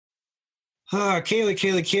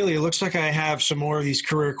Kaylee, it looks like I have some more of these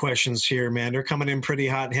career questions here, man. They're coming in pretty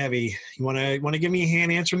hot and heavy. You want to give me a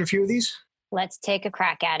hand answering a few of these? Let's take a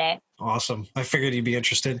crack at it. Awesome. I figured you'd be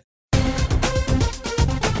interested.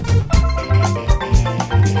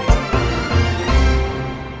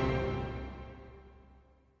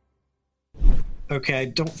 Okay, I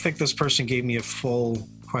don't think this person gave me a full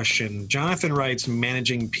question. Jonathan writes,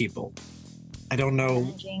 managing people. I don't know.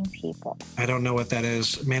 Managing people. I don't know what that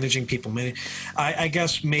is. Managing people. I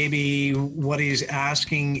guess maybe what he's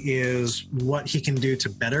asking is what he can do to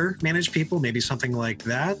better manage people. Maybe something like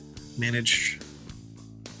that.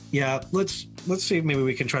 Yeah, let's see if maybe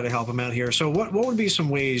we can try to help him out here. So what would be some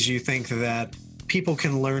ways you think that people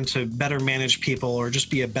can learn to better manage people or just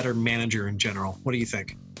be a better manager in general? What do you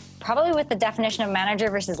think? Probably with the definition of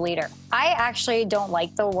manager versus leader. I actually don't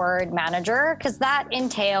like the word manager because that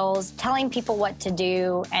entails telling people what to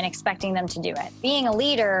do and expecting them to do it. Being a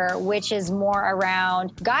leader, which is more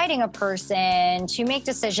around guiding a person to make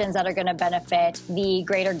decisions that are going to benefit the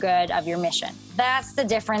greater good of your mission. That's the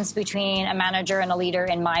difference between a manager and a leader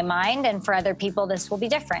in my mind, and for other people, this will be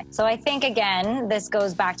different. So I think, again, this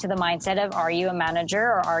goes back to the mindset of, are you a manager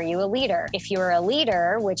or are you a leader? If you're a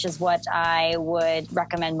leader, which is what I would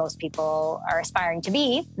recommend most people are aspiring to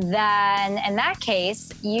be, then in that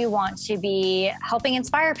case, you want to be helping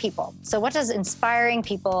inspire people. So what does inspiring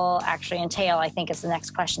people actually entail, I think is the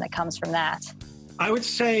next question that comes from that. I would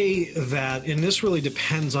say that, and this really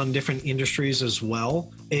depends on different industries as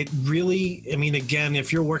well. It really, I mean, again,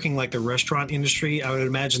 if you're working like the restaurant industry, I would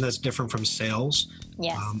imagine that's different from sales.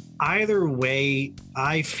 Yes. Either way,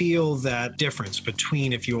 I feel that difference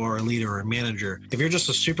between if you are a leader or a manager. If you're just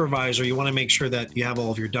a supervisor, you want to make sure that you have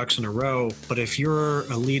all of your ducks in a row. But if you're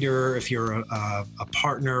a leader, if you're a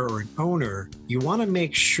partner or an owner, you want to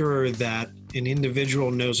make sure that an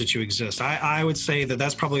individual knows that you exist. I would say that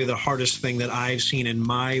that's probably the hardest thing that I've seen in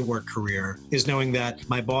my work career, is knowing that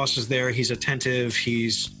my boss is there, he's attentive,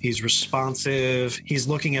 he's responsive, he's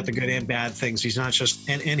looking at the good and bad things. He's not just,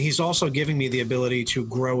 and he's also giving me the ability to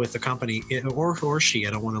grow with the company, or she,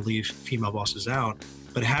 I don't want to leave female bosses out.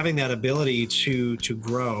 But having that ability to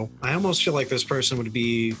grow, I almost feel like this person would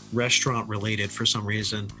be restaurant related for some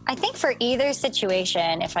reason. I think for either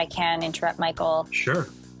situation, if I can interrupt, Michael. Sure.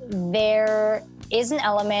 There is an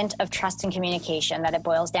element of trust and communication that it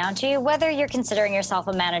boils down to, whether you're considering yourself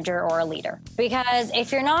a manager or a leader. Because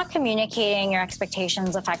if you're not communicating your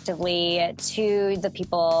expectations effectively to the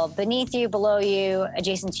people beneath you, below you,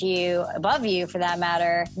 adjacent to you, above you for that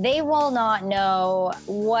matter, they will not know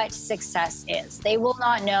what success is. They will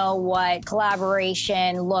not know what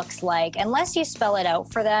collaboration looks like unless you spell it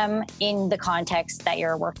out for them in the context that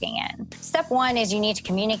you're working in. Step one is you need to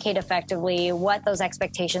communicate effectively what those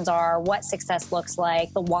expectations are, what success looks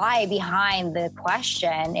like, the why behind the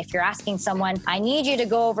question. If you're asking someone, I need you to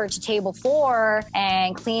go over to table 4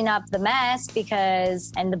 and clean up the mess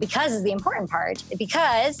because is the important part,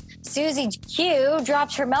 because Susie Q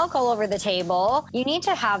dropped her milk all over the table. You need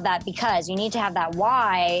to have that because. You need to have that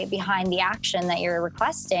why behind the action that you're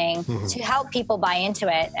requesting to help people buy into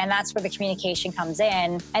it. And that's where the communication comes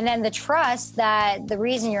in. And then the trust that the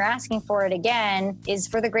reason you're asking for it again is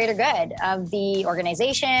for the greater good of the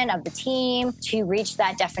organization, of the team, to reach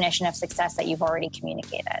that definition of success that you've already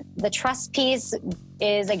communicated. The trust piece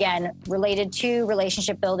is, again, related to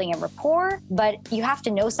relationship building and rapport, but you have to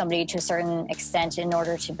know somebody to a certain extent in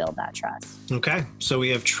order to build that trust. Okay, so we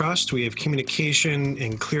have trust, we have communication,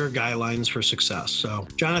 and clear guidelines for success. So,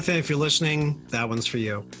 Jonathan, if you're listening, that one's for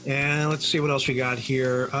you. And let's see what else we got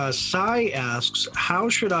here. Sai asks, how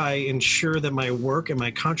should I ensure that my work and my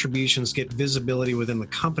contributions get visibility within the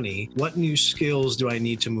company? What new skills do I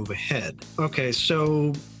need to move ahead? Okay,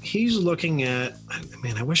 so he's looking at,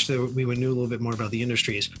 man, I wish that we knew a little bit more about the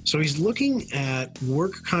industries. So he's looking at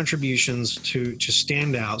work contributions to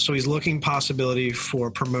stand out. So he's looking possibility for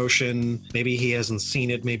promotion. Maybe he hasn't seen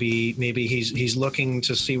it. Maybe he's looking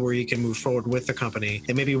to see where he can move forward with the company.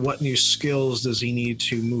 And maybe what new skills does he need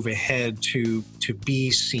to move ahead to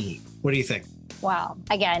be seen? What do you think? Wow.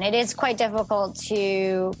 Again, it is quite difficult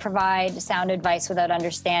to provide sound advice without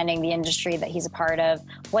understanding the industry that he's a part of,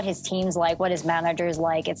 what his team's like, what his manager's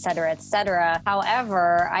like, et cetera, et cetera.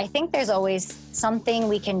 However, I think there's always something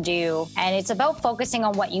we can do, and it's about focusing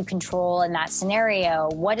on what you control in that scenario.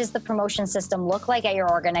 What does the promotion system look like at your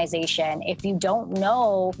organization? If you don't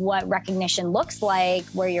know what recognition looks like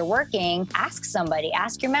where you're working, ask somebody,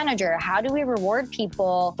 ask your manager, how do we reward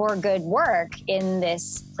people for good work in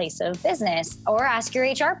this place of business? Or ask your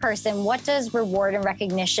HR person, what does reward and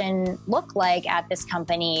recognition look like at this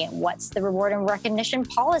company? What's the reward and recognition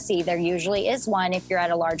policy. There usually is one if you're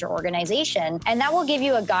at a larger organization. And that will give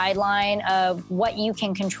you a guideline of what you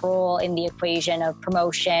can control in the equation of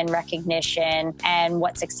promotion, recognition, and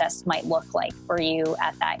what success might look like for you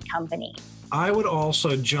at that company. I would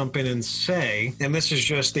also jump in and say, and this is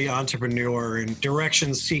just the entrepreneur and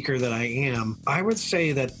direction seeker that I am, I would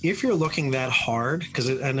say that if you're looking that hard,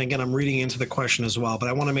 and again, I'm reading into the question as well, but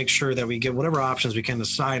I want to make sure that we get whatever options we can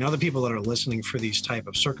decide, and other people that are listening for these type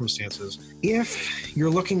of circumstances. If you're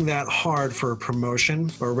looking that hard for a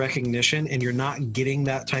promotion or recognition and you're not getting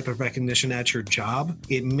that type of recognition at your job,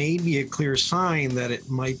 it may be a clear sign that it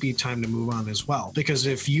might be time to move on as well. Because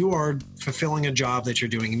if you are fulfilling a job that you're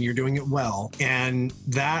doing and you're doing it well, and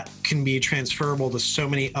that can be transferable to so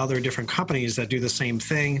many other different companies that do the same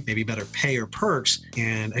thing, maybe better pay or perks.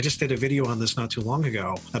 And I just did a video on this not too long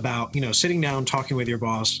ago about, sitting down, talking with your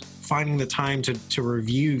boss, finding the time to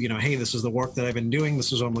review, hey, this is the work that I've been doing.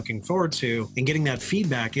 This is what I'm looking forward to, and getting that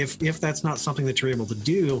feedback. If that's not something that you're able to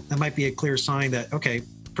do, that might be a clear sign that, okay,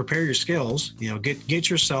 prepare your skills, get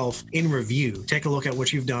yourself in review, take a look at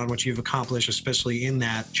what you've done, what you've accomplished, especially in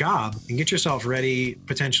that job, and get yourself ready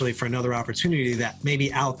potentially for another opportunity that may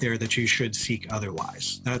be out there that you should seek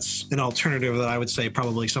otherwise. That's an alternative that I would say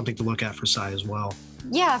probably something to look at for Sai as well.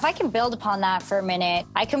 Yeah, if I can build upon that for a minute,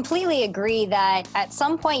 I completely agree that at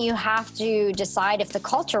some point you have to decide if the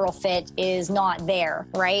cultural fit is not there,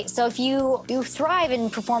 right? So if you thrive in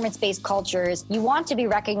performance-based cultures, you want to be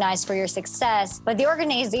recognized for your success, but the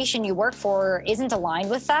organization you work for isn't aligned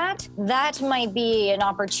with that, that might be an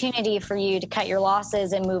opportunity for you to cut your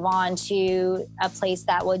losses and move on to a place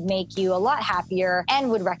that would make you a lot happier and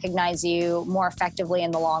would recognize you more effectively in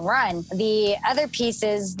the long run. The other piece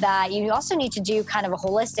is that you also need to do kind of a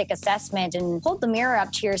holistic assessment and hold the mirror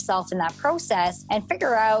up to yourself in that process and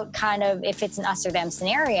figure out kind of if it's an us or them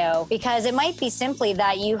scenario, because it might be simply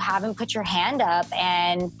that you haven't put your hand up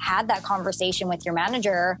and had that conversation with your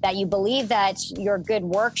manager, that you believe that your good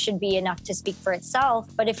work should be enough to speak for itself.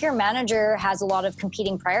 But if your manager has a lot of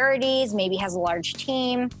competing priorities, maybe has a large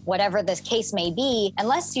team, whatever the case may be,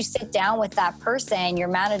 unless you sit down with that person, your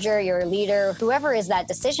manager, your leader, whoever is that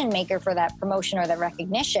decision maker for that promotion or that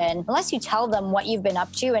recognition, unless you tell them what you've been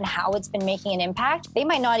up to and how it's been making an impact, they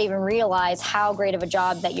might not even realize how great of a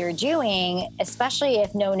job that you're doing, especially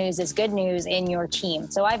if no news is good news in your team.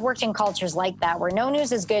 So I've worked in cultures like that where no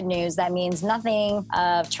news is good news. That means nothing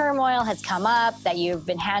of turmoil has come up, that you've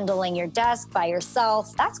been handling your desk by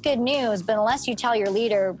yourself. That's good news. But unless you tell your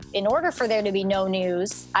leader, in order for there to be no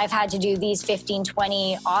news, I've had to do these 15,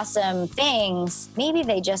 20 awesome things, maybe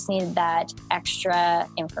they just needed that extra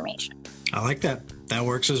information. I like that. That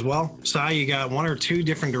works as well. Sai, you got one or two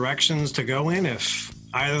different directions to go in. If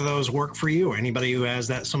either of those work for you or anybody who has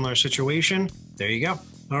that similar situation, there you go.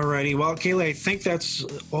 Alrighty. Well, Kaylee, I think that's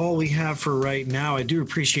all we have for right now. I do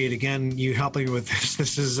appreciate, again, you helping with this.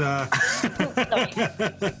 This is...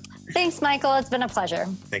 Thanks, Michael. It's been a pleasure.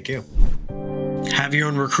 Thank you. Have your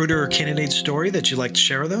own recruiter or candidate story that you'd like to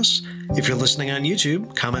share with us? If you're listening on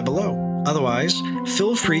YouTube, comment below. Otherwise,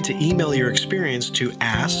 feel free to email your experience to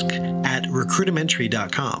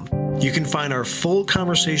ask@recruitimentary.com. You can find our full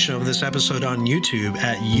conversation of this episode on YouTube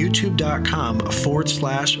at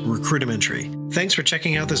youtube.com/recruitimentary. Thanks for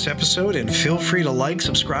checking out this episode, and feel free to like,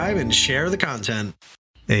 subscribe, and share the content.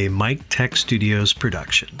 A Mike Tech Studios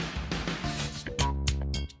production.